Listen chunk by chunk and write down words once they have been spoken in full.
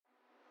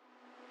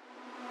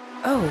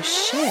Oh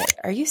shit.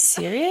 Are you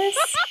serious?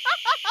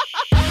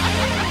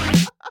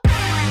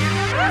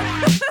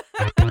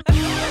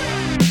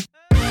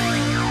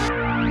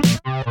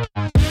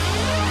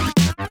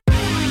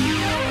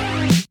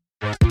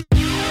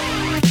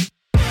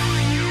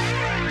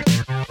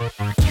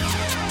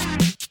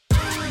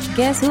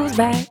 Guess who's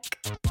back?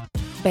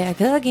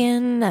 Back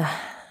again.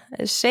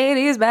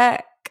 Shady's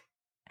back.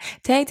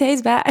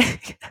 Tay-Tay's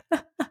back.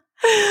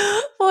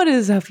 What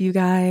is up, you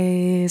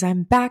guys?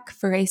 I'm back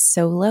for a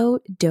solo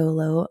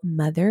dolo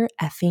mother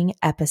effing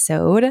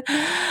episode.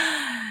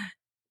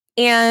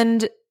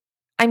 And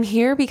I'm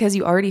here because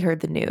you already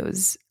heard the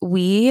news.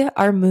 We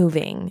are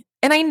moving.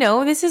 And I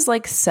know this is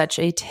like such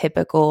a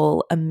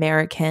typical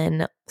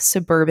American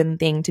suburban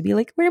thing to be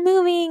like, we're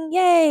moving,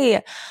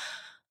 yay.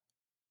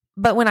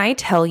 But when I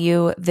tell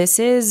you this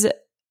is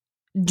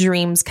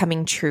dreams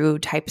coming true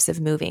types of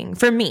moving,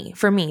 for me,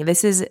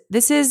 this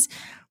is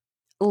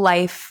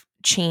life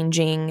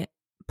changing,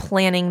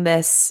 planning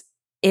this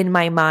in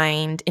my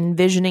mind,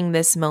 envisioning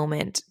this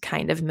moment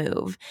kind of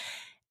move.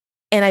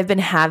 And I've been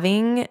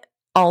having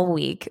all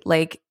week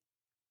like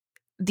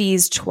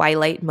these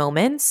twilight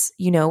moments,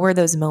 you know, where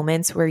those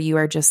moments where you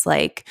are just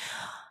like,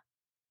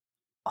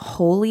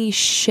 holy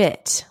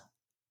shit,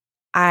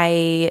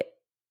 I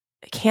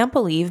can't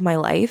believe my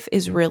life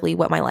is really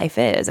what my life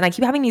is. And I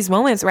keep having these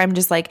moments where I'm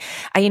just like,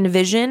 I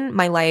envision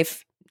my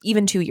life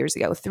even 2 years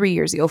ago, 3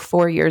 years ago,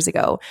 4 years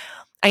ago.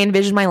 I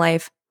envisioned my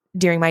life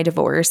during my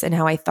divorce and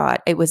how I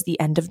thought it was the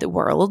end of the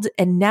world.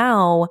 And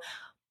now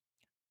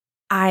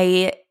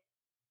I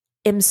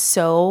am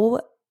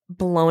so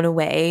blown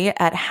away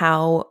at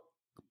how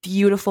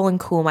beautiful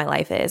and cool my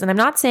life is. And I'm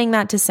not saying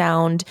that to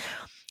sound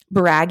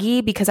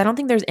braggy, because I don't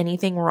think there's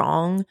anything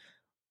wrong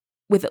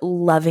with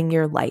loving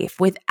your life,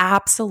 with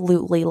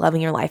absolutely loving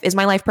your life. Is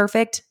my life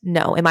perfect?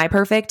 No. Am I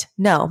perfect?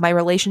 No. My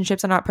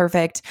relationships are not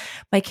perfect.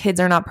 My kids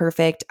are not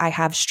perfect. I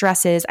have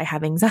stresses. I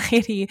have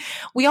anxiety.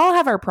 We all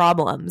have our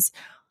problems.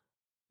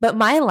 But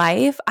my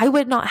life, I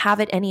would not have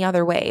it any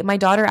other way. My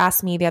daughter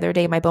asked me the other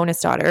day, my bonus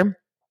daughter,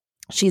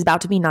 she's about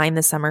to be 9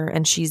 this summer,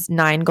 and she's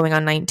 9 going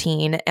on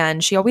 19.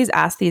 And she always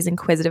asks these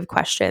inquisitive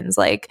questions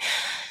like,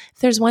 if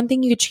there's one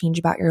thing you could change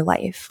about your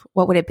life,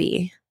 what would it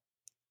be?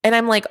 And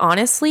I'm like,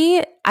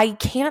 honestly, I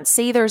can't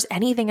say there's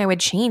anything I would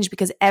change,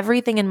 because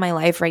everything in my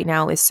life right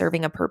now is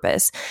serving a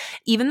purpose.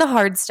 Even the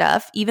hard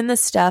stuff, even the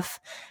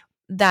stuff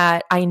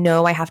that I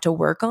know I have to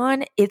work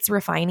on, it's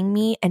refining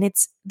me, and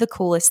it's the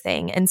coolest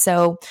thing. And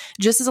so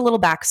just as a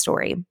little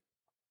backstory,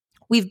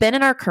 we've been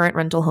in our current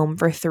rental home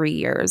for 3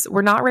 years.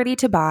 We're not ready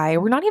to buy.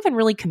 We're not even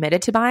really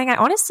committed to buying. I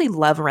honestly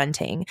love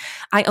renting.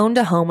 I owned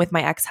a home with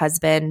my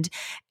ex-husband,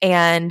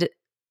 and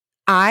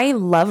I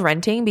love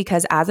renting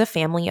because as a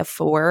family of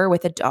 4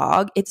 with a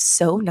dog, it's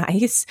so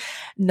nice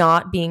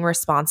not being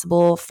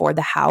responsible for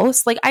the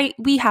house. Like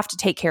we have to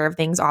take care of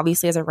things,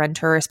 obviously, as a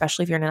renter,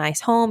 especially if you're in a nice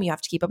home, you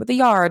have to keep up with the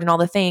yard and all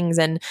the things.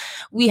 And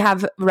we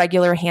have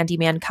regular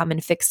handyman come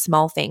and fix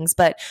small things.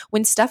 But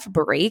when stuff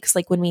breaks,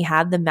 like when we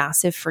had the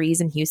massive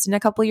freeze in Houston a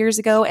couple years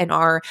ago and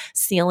our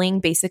ceiling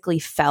basically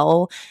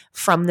fell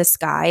from the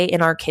sky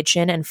in our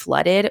kitchen and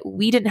flooded,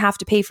 we didn't have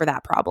to pay for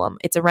that problem.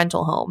 It's a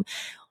rental home.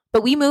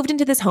 But we moved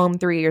into this home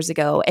 3 years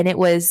ago, and it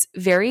was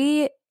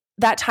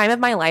that time of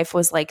my life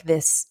was like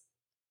this.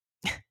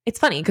 It's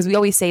funny because we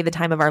always say the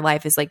time of our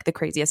life is like the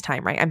craziest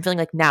time, right? I'm feeling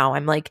like now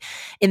I'm like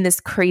in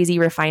this crazy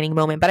refining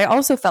moment, but I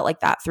also felt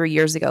like that 3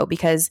 years ago,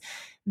 because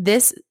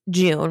this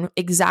June,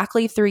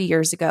 exactly 3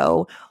 years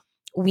ago,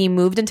 we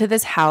moved into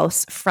this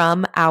house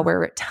from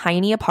our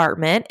tiny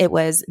apartment. It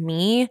was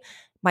me,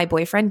 my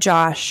boyfriend,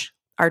 Josh,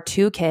 our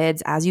 2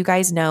 kids, as you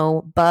guys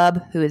know,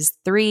 Bub, who is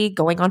 3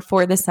 going on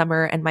 4 this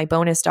summer, and my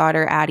bonus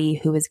daughter, Addie,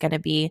 who is going to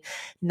be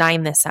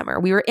 9 this summer.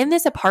 We were in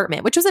this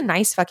apartment, which was a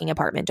nice fucking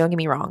apartment, don't get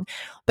me wrong,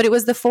 but it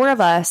was the 4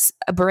 of us,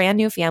 a brand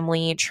new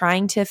family,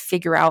 trying to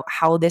figure out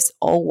how this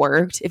all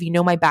worked. If you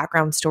know my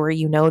background story,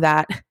 you know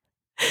that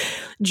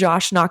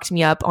Josh knocked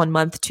me up on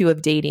month 2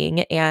 of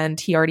dating, and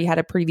he already had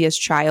a previous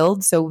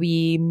child. So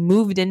we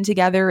moved in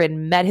together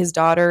and met his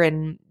daughter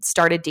and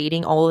started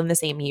dating all in the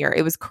same year.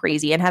 It was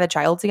crazy, and had a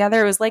child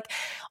together. It was like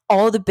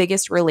all the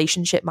biggest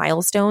relationship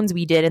milestones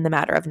we did in the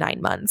matter of 9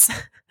 months.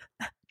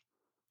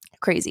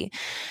 Crazy.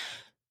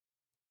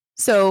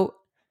 So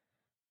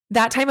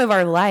that time of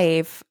our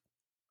life,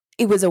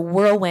 it was a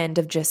whirlwind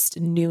of just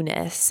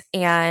newness.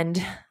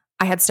 And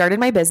I had started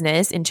my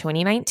business in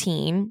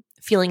 2019,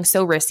 feeling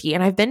so risky.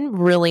 And I've been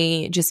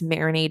really just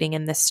marinating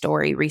in this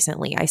story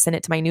recently. I sent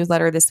it to my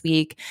newsletter this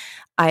week.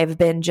 I've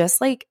been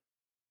just like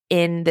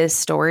in this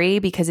story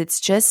because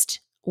it's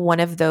just one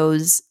of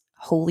those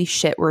holy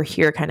shit, we're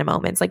here kind of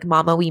moments. Like,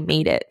 mama, we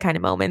made it kind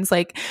of moments.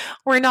 Like,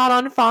 we're not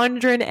on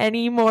Fondren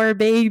anymore,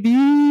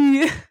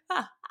 baby.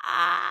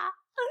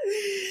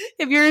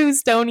 If you're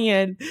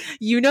Houstonian,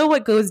 you know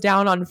what goes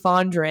down on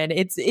Fondren.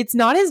 It's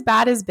not as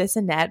bad as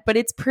Bissonnette, but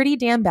it's pretty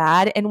damn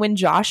bad. And when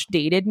Josh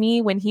dated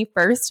me, when he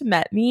first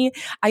met me,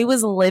 I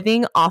was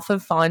living off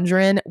of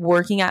Fondren,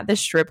 working at the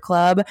strip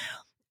club.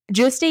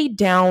 Just a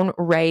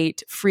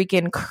downright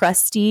freaking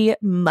crusty,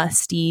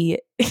 musty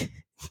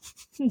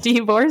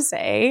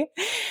divorcee.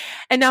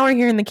 And now we're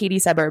here in the Katy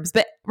suburbs.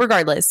 But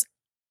regardless,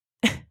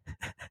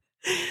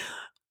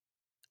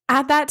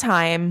 at that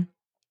time,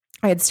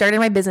 I had started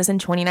my business in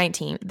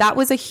 2019. That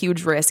was a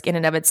huge risk in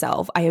and of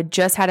itself. I had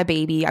just had a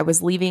baby. I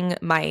was leaving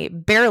my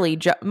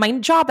my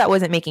job that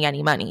wasn't making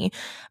any money,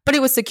 but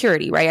it was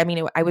security, right? I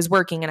mean, I was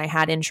working and I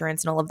had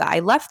insurance and all of that. I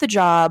left the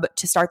job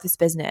to start this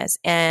business,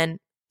 and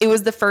it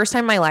was the first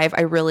time in my life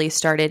I really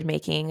started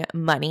making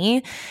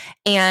money.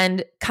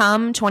 And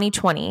come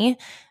 2020,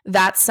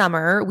 that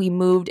summer, we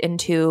moved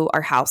into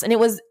our house. And it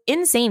was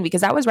insane because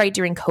that was right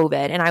during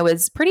COVID. And I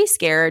was pretty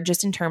scared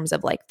just in terms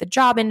of like the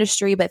job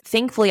industry. But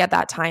thankfully at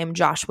that time,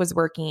 Josh was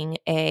working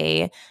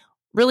a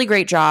really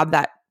great job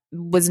that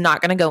was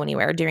not going to go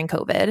anywhere during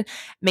COVID,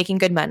 making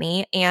good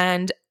money.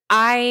 And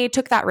I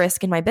took that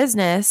risk in my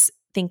business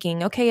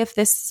thinking, okay, if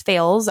this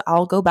fails,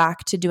 I'll go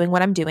back to doing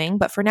what I'm doing.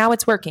 But for now,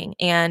 it's working,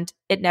 and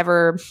it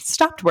never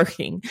stopped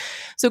working.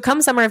 So come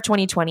summer of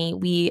 2020,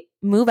 we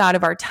move out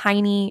of our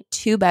tiny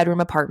 2-bedroom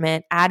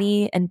apartment.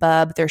 Addie and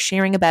Bub, they're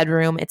sharing a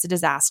bedroom. It's a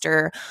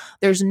disaster.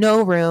 There's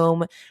no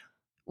room.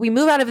 We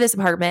move out of this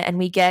apartment and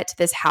we get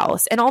this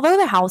house. And although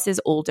the house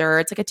is older,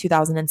 it's like a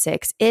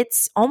 2006,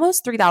 it's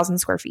almost 3,000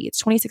 square feet. It's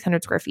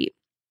 2,600 square feet.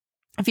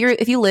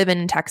 If you live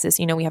in Texas,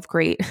 you know we have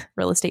great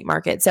real estate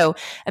market. So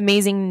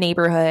amazing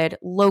neighborhood,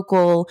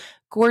 local,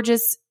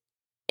 gorgeous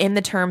in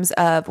the terms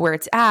of where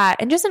it's at,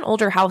 and just an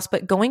older house.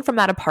 But going from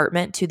that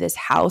apartment to this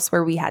house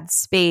where we had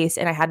space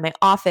and I had my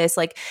office,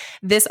 like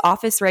this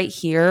office right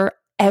here,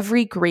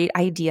 every great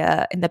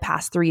idea in the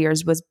past 3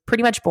 years was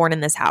pretty much born in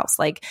this house.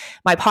 Like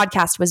my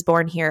podcast was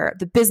born here.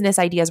 The business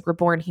ideas were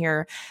born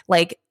here.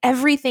 Like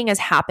everything has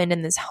happened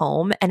in this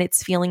home, and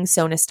it's feeling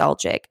so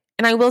nostalgic.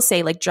 And I will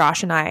say, like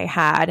Josh and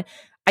I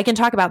can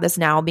talk about this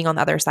now being on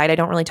the other side. I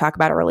don't really talk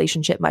about our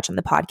relationship much on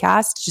the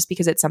podcast just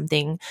because it's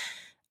something,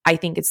 I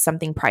think it's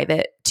something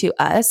private to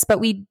us. But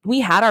we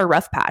had our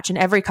rough patch, and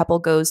every couple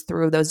goes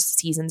through those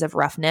seasons of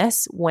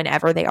roughness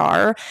whenever they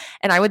are.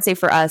 And I would say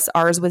for us,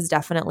 ours was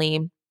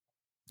definitely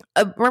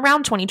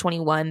around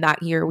 2021.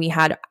 That year we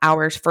had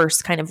our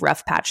first kind of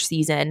rough patch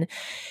season,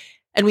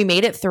 and we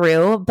made it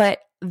through. But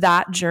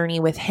that journey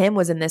with him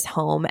was in this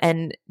home,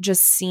 and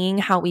just seeing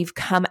how we've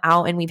come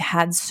out, and we've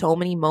had so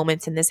many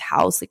moments in this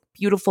house, like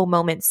beautiful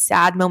moments,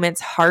 sad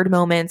moments, hard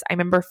moments. I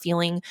remember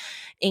feeling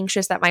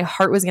anxious that my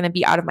heart was going to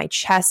be out of my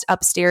chest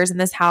upstairs in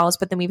this house.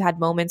 But then we've had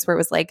moments where it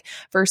was like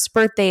first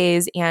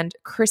birthdays and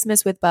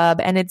Christmas with Bub.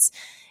 And it's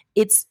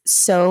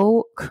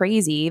so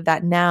crazy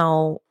that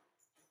now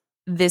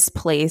this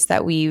place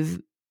that we've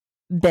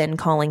been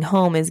calling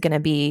home is going to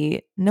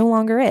be no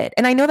longer it.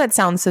 And I know that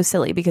sounds so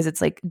silly because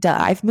it's like, duh,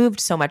 I've moved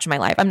so much in my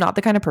life. I'm not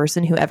the kind of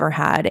person who ever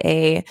had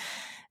a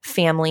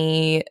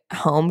family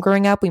home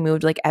growing up. We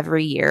moved like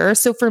every year.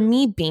 So for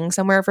me, being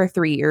somewhere for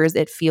 3 years,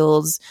 it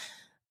feels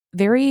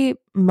very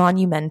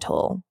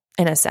monumental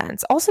in a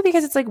sense. Also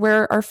because it's like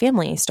where our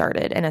family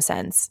started in a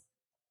sense.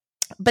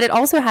 But it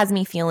also has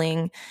me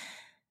feeling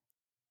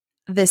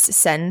this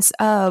sense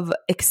of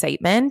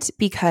excitement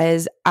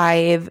because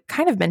I've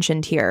kind of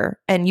mentioned here,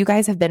 and you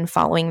guys have been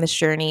following this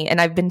journey, and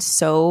it's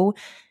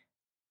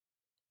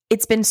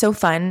been so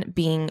fun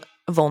being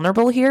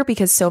vulnerable here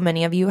because so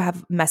many of you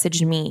have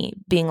messaged me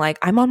being like,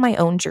 I'm on my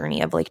own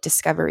journey of like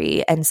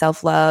discovery and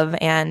self-love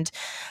and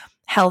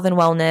health and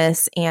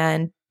wellness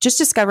and just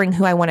discovering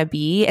who I want to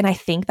be. And I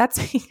think that's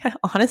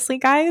honestly,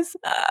 guys,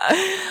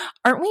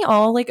 aren't we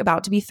all like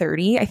about to be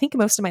 30? I think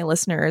most of my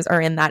listeners are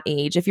in that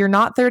age. If you're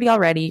not 30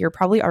 already, you're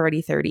probably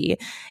already 30.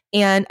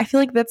 And I feel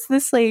like that's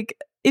this like,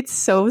 it's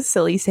so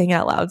silly saying it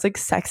out loud. It's like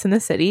Sex in the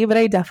City, but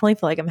I definitely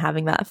feel like I'm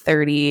having that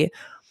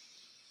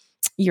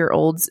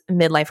 30-year-old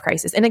midlife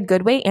crisis in a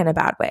good way and a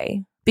bad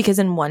way. Because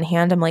in one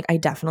hand, I'm like, I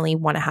definitely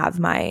want to have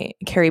my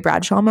Carrie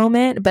Bradshaw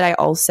moment, but I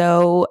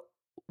also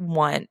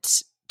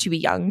want to be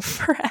young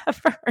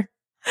forever.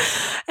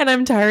 And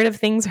I'm tired of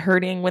things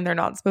hurting when they're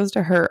not supposed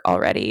to hurt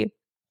already.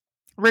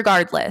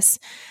 Regardless,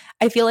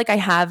 I feel like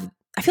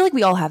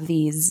we all have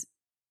these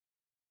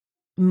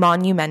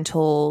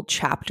monumental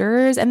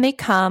chapters, and they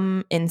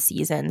come in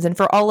seasons. And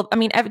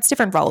it's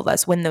different for all of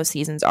us when those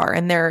seasons are,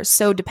 and they're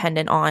so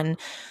dependent on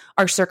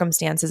our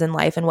circumstances in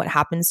life and what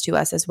happens to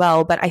us as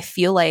well. But I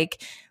feel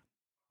like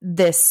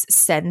this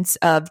sense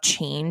of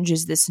change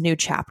is this new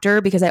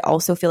chapter because I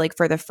also feel like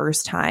for the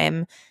first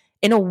time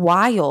in a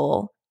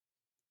while,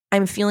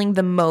 I'm feeling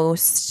the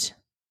most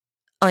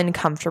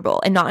uncomfortable,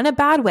 and not in a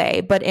bad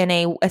way, but in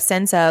a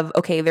sense of,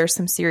 okay, there's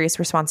some serious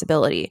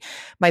responsibility.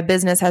 My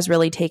business has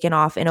really taken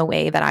off in a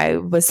way that I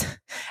was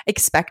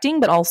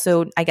expecting, but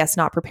also, I guess,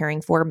 not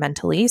preparing for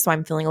mentally. So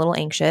I'm feeling a little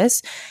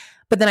anxious.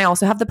 But then I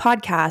also have the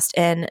podcast,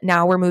 and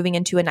now we're moving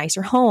into a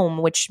nicer home,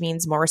 which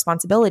means more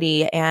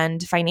responsibility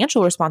and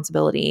financial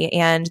responsibility,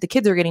 and the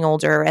kids are getting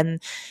older.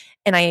 And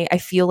I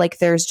feel like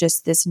there's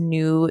just this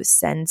new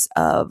sense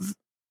of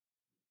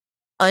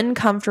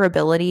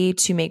uncomfortability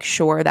to make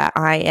sure that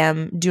I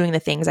am doing the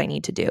things I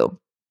need to do.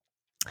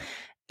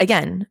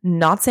 again,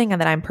 not saying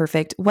that I'm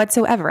perfect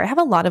whatsoever. I have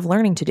a lot of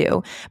learning to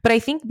do, but I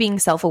think being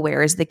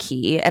self-aware is the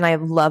key. And I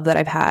love that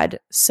I've had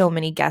so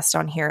many guests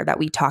on here that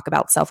we talk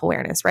about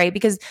self-awareness, right?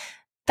 Because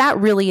that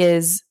really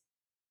is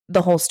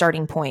the whole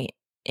starting point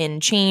in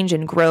change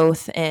and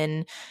growth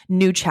and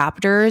new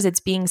chapters. It's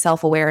being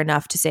self-aware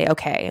enough to say,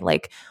 okay,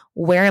 like,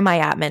 where am I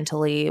at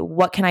mentally?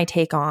 What can I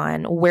take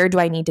on? Where do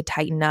I need to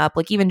tighten up?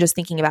 Like, even just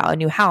thinking about a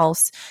new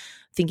house,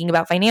 thinking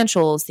about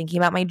financials, thinking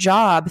about my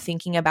job,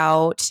 thinking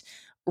about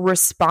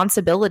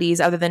responsibilities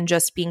other than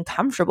just being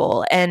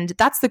comfortable. And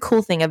that's the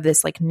cool thing of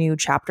this like new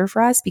chapter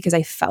for us, because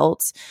I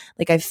felt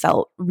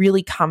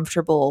really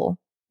comfortable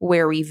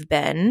where we've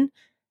been.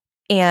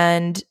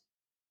 And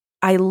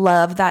I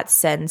love that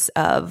sense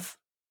of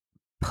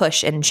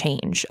push and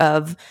change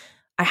of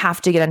I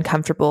have to get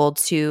uncomfortable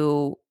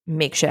to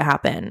make shit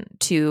happen,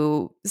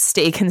 to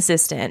stay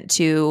consistent,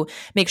 to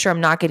make sure I'm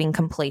not getting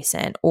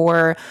complacent,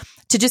 or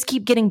to just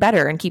keep getting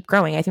better and keep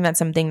growing. I think that's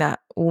something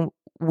that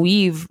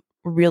we've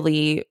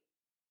really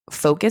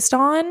focused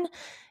on,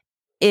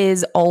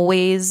 is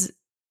always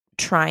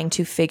trying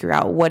to figure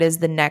out what is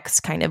the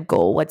next kind of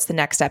goal, what's the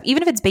next step,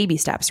 even if it's baby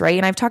steps, right?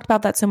 And I've talked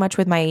about that so much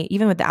with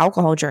even with the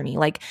alcohol journey,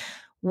 like,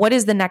 what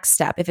is the next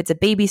step? If it's a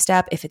baby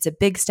step, if it's a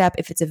big step,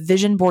 if it's a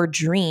vision board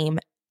dream,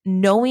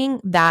 knowing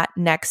that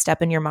next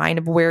step in your mind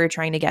of where you're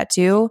trying to get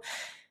to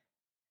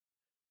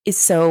is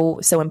so,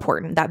 so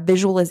important. That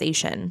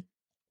visualization.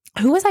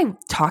 Who was I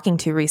talking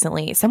to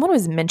recently? Someone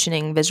was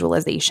mentioning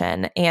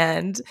visualization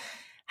and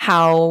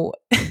how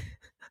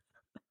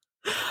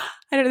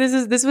I don't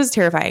know, this was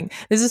terrifying.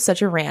 This is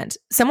such a rant.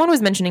 Someone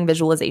was mentioning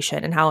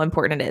visualization and how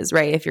important it is,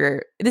 right?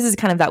 This is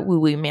kind of that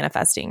woo-woo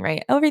manifesting,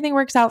 right? Everything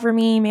works out for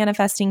me,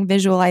 manifesting,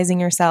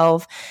 visualizing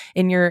yourself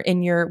in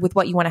your with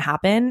what you want to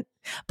happen.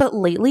 But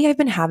lately I've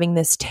been having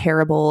this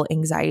terrible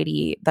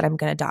anxiety that I'm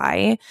going to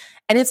die.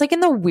 And it's like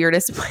in the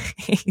weirdest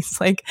ways.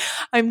 Like,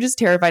 I'm just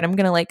terrified I'm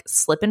going to like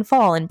slip and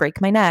fall and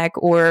break my neck,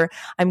 or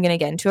I'm going to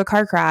get into a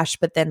car crash,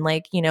 but then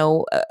like,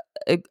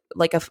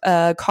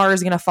 a car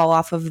is going to fall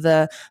off of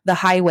the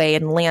highway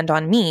and land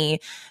on me.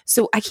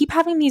 So I keep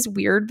having these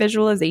weird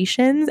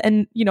visualizations.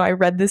 And, I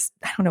read this,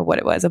 I don't know what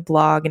it was, a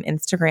blog and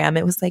Instagram.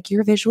 It was like,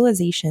 your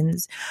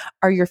visualizations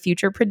are your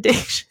future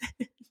predictions.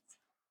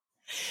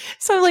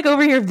 So I'm like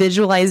over here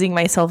visualizing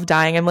myself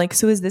dying. I'm like,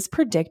 so is this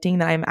predicting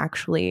that I'm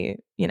actually,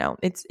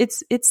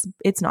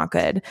 it's not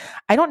good.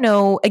 I don't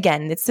know.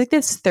 Again, it's like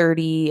this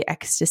 30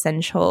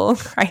 existential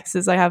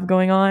crisis I have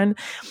going on.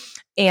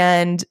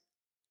 And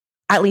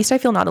at least I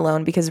feel not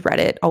alone, because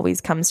Reddit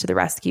always comes to the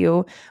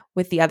rescue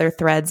with the other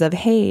threads of,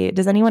 hey,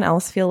 does anyone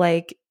else feel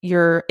like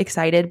you're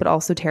excited but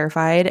also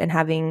terrified and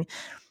having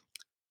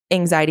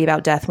anxiety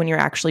about death when you're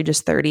actually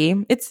just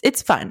 30?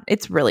 It's fun.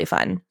 It's really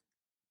fun.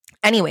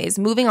 Anyways,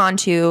 moving on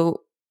to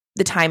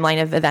the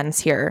timeline of events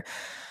here.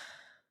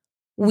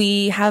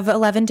 We have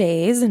 11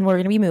 days and we're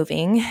going to be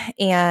moving.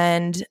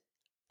 And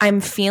I'm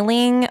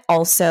feeling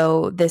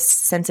also this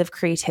sense of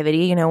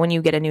creativity, when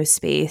you get a new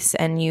space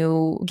and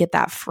you get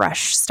that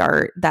fresh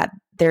start, that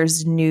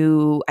there's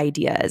new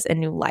ideas and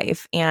new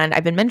life. And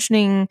I've been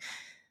mentioning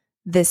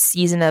this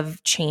season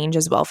of change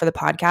as well for the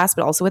podcast,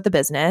 but also with the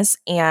business.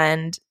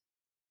 And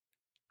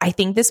I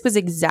think this was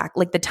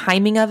the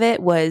timing of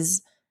it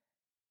was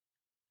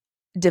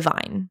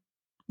divine.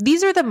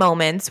 These are the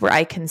moments where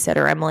I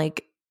consider, I'm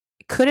like,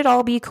 could it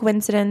all be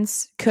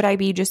coincidence? Could I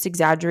be just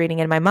exaggerating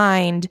in my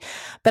mind?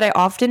 But I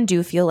often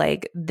do feel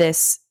like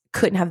this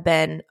couldn't have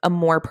been a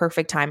more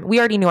perfect time. We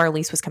already knew our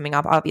lease was coming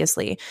up,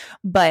 obviously,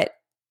 but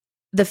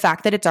the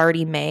fact that it's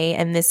already May,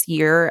 and this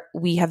year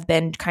we have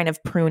been kind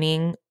of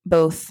pruning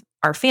both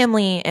our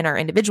family and our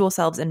individual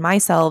selves and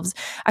myself.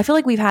 I feel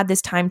like we've had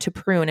this time to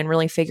prune and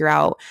really figure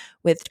out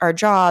with our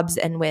jobs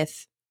and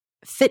with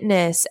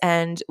fitness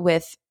and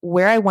with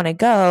where I want to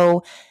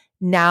go.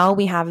 Now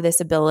we have this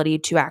ability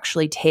to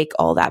actually take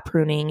all that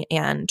pruning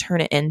and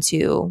turn it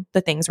into the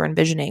things we're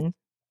envisioning.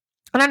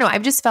 I don't know.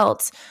 I've just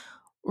felt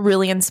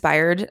really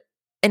inspired.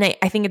 And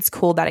I think it's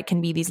cool that it can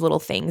be these little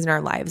things in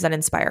our lives that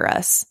inspire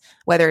us,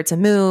 whether it's a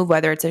move,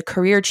 whether it's a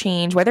career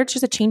change, whether it's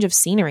just a change of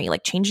scenery,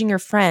 like changing your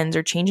friends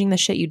or changing the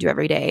shit you do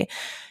every day,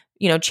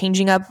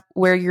 changing up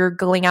where you're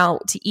going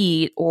out to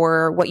eat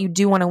or what you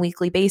do on a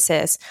weekly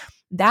basis.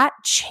 That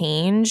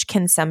change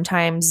can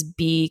sometimes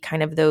be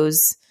kind of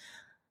those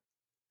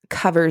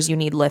covers you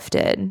need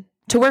lifted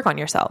to work on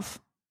yourself,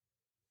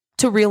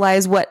 to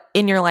realize what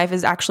in your life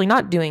is actually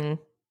not doing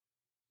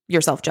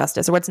yourself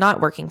justice, or what's not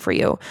working for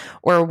you,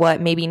 or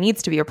what maybe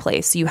needs to be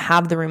replaced so you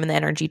have the room and the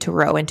energy to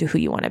grow into who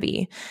you want to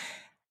be.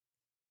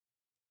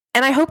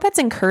 And I hope that's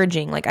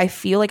encouraging. Like, I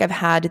feel like I've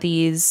had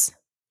these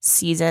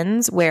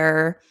seasons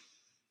where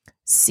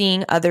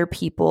seeing other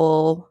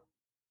people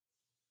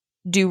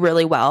do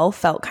really well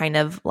felt kind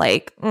of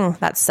like,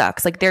 that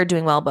sucks. Like, they're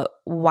doing well, but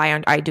why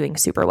aren't I doing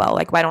super well?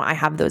 Like, why don't I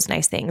have those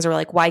nice things? Or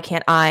like, why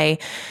can't I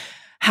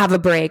have a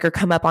break or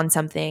come up on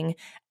something?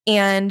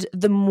 And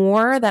the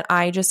more that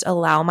I just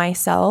allow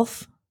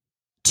myself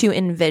to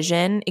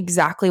envision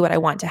exactly what I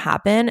want to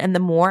happen. And the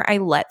more I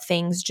let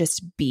things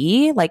just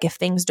be, like if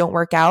things don't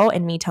work out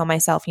and me tell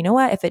myself, you know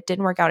what, if it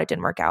didn't work out, it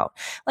didn't work out.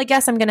 Like,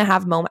 yes, I'm going to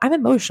have moments. I'm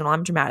emotional.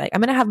 I'm dramatic. I'm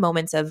going to have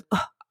moments of,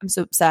 oh, I'm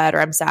so upset or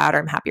I'm sad or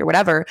I'm happy or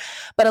whatever,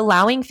 but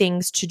allowing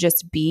things to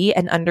just be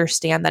and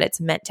understand that it's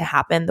meant to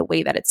happen the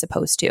way that it's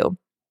supposed to.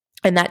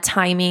 And that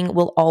timing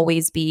will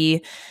always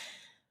be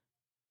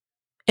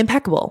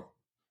impeccable.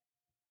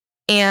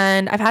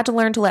 And I've had to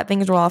learn to let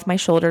things roll off my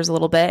shoulders a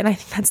little bit. And I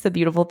think that's the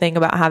beautiful thing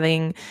about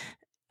having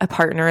a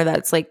partner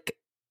that's like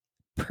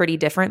pretty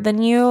different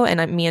than you.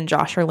 And me and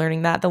Josh are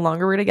learning that the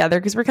longer we're together,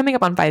 because we're coming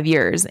up on 5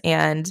 years.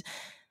 And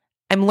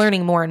I'm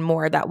learning more and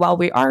more that while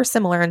we are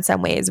similar in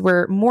some ways,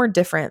 we're more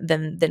different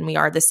than we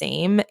are the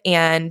same.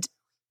 And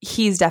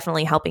he's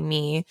definitely helping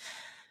me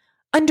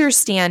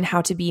understand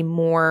how to be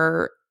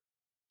more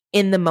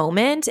in the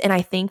moment. And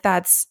I think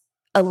that's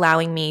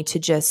allowing me to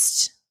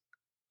just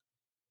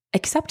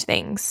accept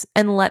things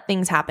and let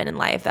things happen in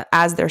life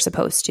as they're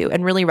supposed to,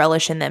 and really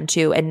relish in them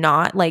too, and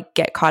not like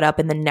get caught up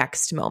in the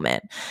next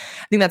moment.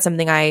 I think that's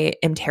something I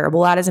am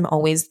terrible at, is I'm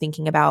always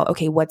thinking about,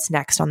 okay, what's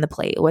next on the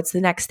plate? What's the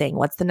next thing?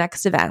 What's the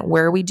next event?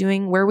 Where are we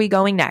doing? Where are we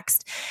going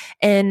next?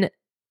 And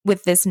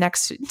with this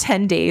next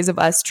 10 days of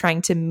us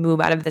trying to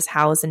move out of this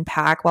house and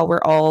pack while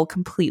we're all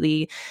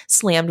completely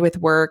slammed with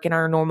work and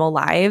our normal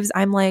lives,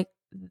 I'm like,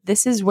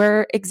 this is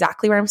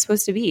exactly where I'm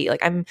supposed to be.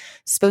 Like, I'm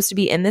supposed to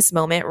be in this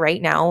moment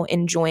right now,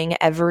 enjoying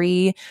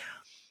every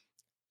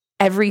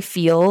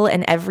feel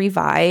and every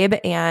vibe.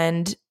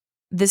 And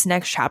this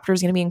next chapter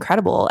is going to be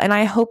incredible. And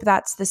I hope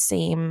that's the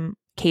same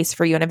case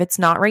for you. And if it's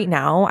not right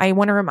now, I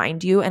want to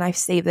remind you, and I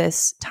say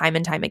this time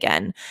and time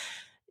again,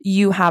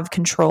 you have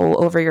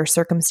control over your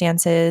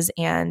circumstances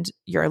and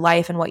your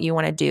life and what you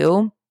want to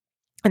do.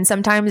 And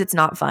sometimes it's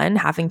not fun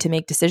having to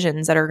make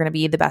decisions that are going to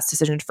be the best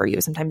decisions for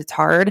you. Sometimes it's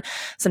hard.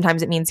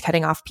 Sometimes it means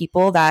cutting off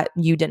people that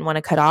you didn't want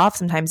to cut off.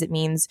 Sometimes it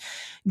means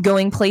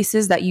going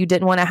places that you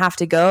didn't want to have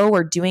to go,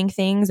 or doing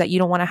things that you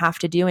don't want to have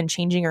to do, and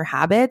changing your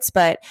habits.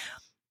 But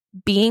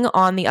being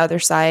on the other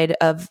side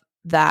of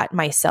that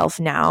myself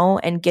now,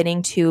 and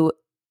getting to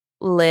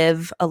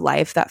live a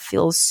life that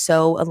feels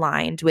so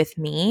aligned with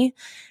me,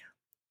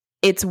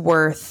 it's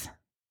worth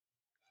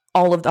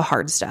all of the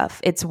hard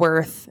stuff. It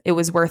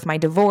was worth my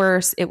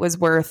divorce. It was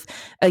worth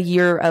a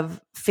year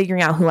of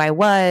figuring out who I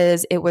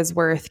was. It was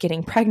worth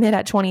getting pregnant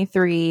at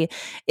 23.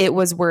 It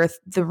was worth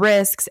the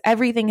risks.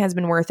 Everything has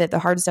been worth it. The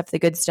hard stuff, the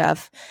good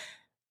stuff,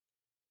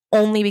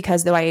 only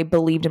because though I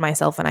believed in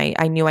myself, and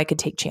I knew I could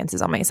take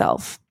chances on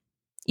myself.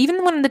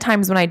 Even one of the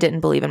times when I didn't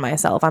believe in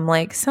myself, I'm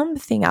like,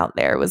 something out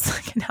there was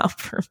looking out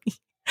for me.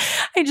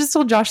 I just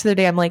told Josh the other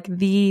day, I'm like,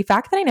 the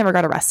fact that I never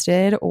got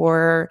arrested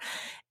or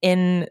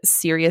in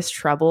serious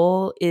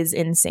trouble is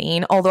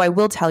insane. Although I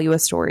will tell you a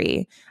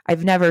story.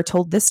 I've never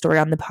told this story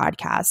on the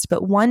podcast,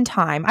 but one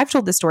time, I've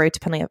told this story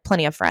to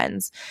plenty of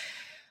friends.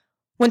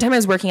 One time I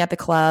was working at the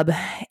club,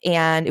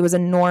 and it was a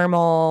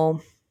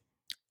normal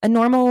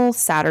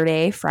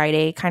Saturday,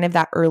 Friday, kind of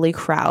that early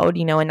crowd,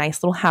 a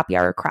nice little happy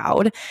hour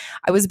crowd.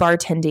 I was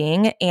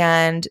bartending,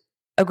 and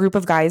a group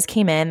of guys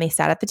came in. They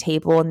sat at the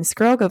table, and this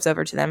girl goes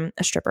over to them,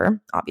 a stripper,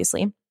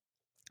 obviously,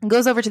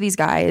 goes over to these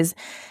guys.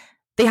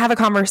 They have a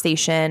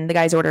conversation. The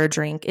guys order a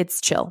drink.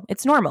 It's chill.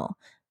 It's normal.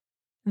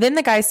 Then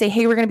the guys say,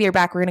 hey, we're going to be right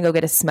back. We're going to go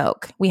get a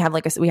smoke. We had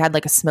like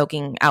a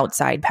smoking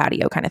outside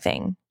patio kind of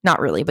thing.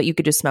 Not really, but you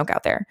could just smoke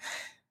out there.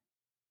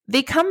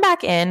 They come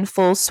back in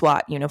full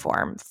SWAT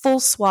uniform, full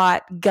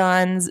SWAT,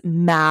 guns,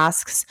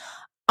 masks.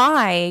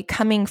 I,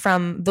 coming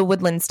from the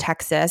Woodlands,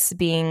 Texas,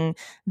 being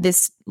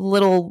this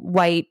little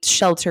white,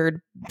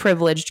 sheltered,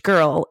 privileged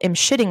girl, am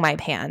shitting my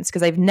pants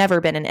because I've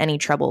never been in any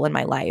trouble in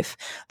my life.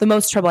 The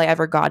most trouble I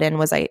ever got in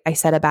was I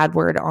said a bad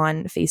word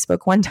on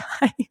Facebook one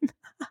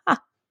time.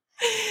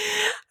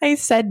 I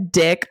said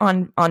dick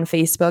on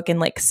Facebook in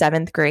like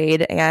 7th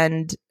grade,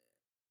 and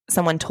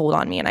someone told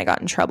on me and I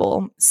got in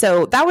trouble.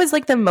 So that was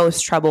like the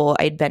most trouble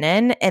I'd been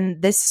in.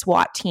 And this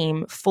SWAT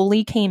team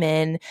fully came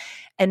in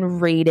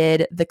and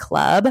raided the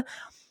club.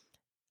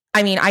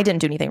 I mean, I didn't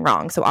do anything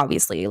wrong. So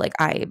obviously, like,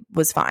 I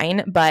was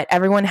fine, but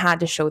everyone had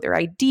to show their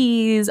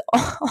IDs,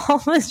 all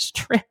the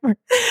strippers.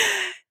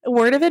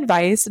 Word of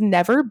advice,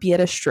 never be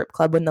at a strip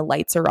club when the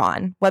lights are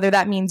on. Whether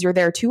that means you're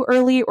there too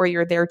early or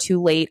you're there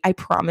too late, I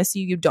promise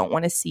you don't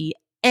want to see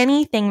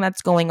anything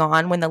that's going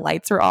on when the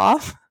lights are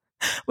off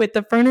with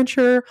the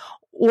furniture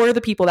or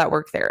the people that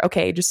work there.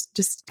 Okay,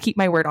 just keep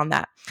my word on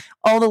that.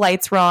 All the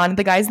lights were on.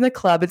 The guys in the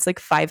club, it's like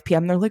 5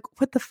 p.m. They're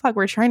like, what the fuck?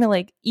 We're trying to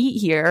like eat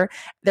here.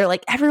 They're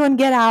like, everyone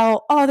get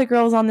out. All the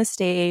girls on the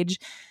stage.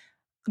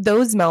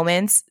 Those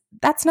moments,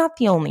 that's not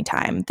the only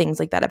time things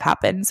like that have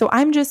happened. So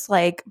I'm just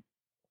like,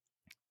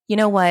 you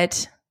know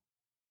what?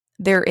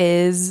 There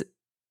is,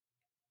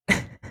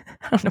 I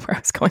don't know where I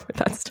was going with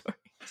that story.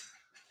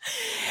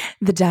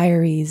 The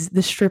diaries,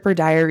 the stripper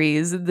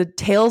diaries, the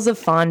tales of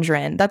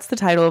Fondren. That's the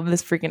title of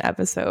this freaking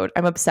episode.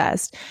 I'm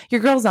obsessed. Your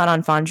girl's not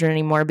on Fondren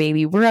anymore,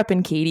 baby. We're up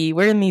in Katy.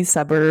 We're in these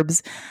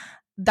suburbs.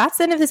 that's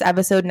the end of this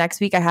episode. Next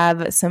week, I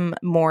have some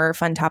more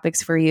fun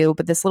topics for you,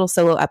 but this little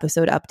solo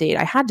episode update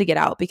I had to get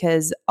out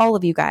because all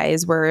of you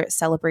guys were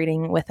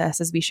celebrating with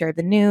us as we shared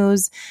the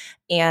news.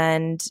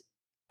 And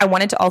I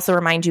wanted to also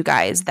remind you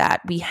guys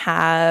that we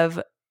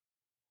have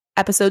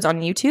episodes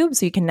on YouTube,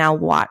 so you can now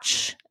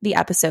watch the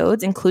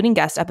episodes, including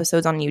guest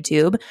episodes on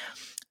YouTube.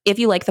 If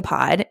you like the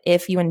pod,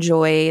 if you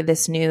enjoy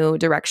this new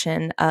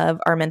direction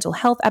of our mental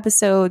health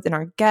episodes and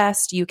our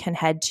guest, you can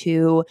head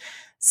to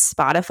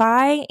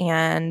Spotify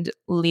and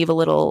leave a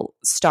little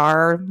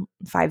star,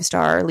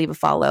 5-star, leave a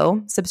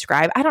follow,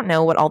 subscribe. I don't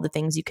know what all the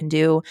things you can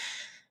do.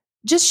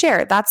 Just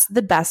share. That's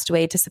the best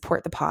way to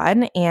support the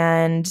pod.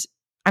 And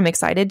I'm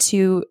excited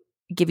to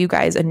give you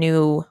guys a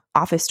new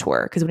office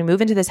tour because when we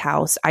move into this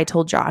house, I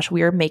told Josh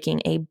we are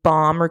making a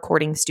bomb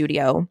recording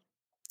studio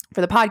for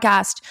the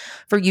podcast,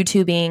 for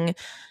YouTubing.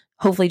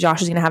 Hopefully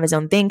Josh is going to have his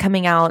own thing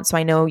coming out. So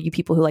I know you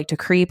people who like to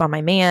creep on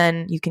my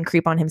man, you can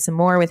creep on him some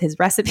more with his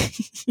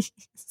recipes.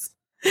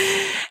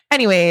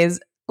 Anyways,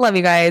 love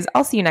you guys.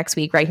 I'll see you next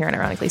week right here on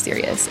Ironically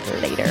Serious.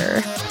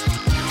 Later.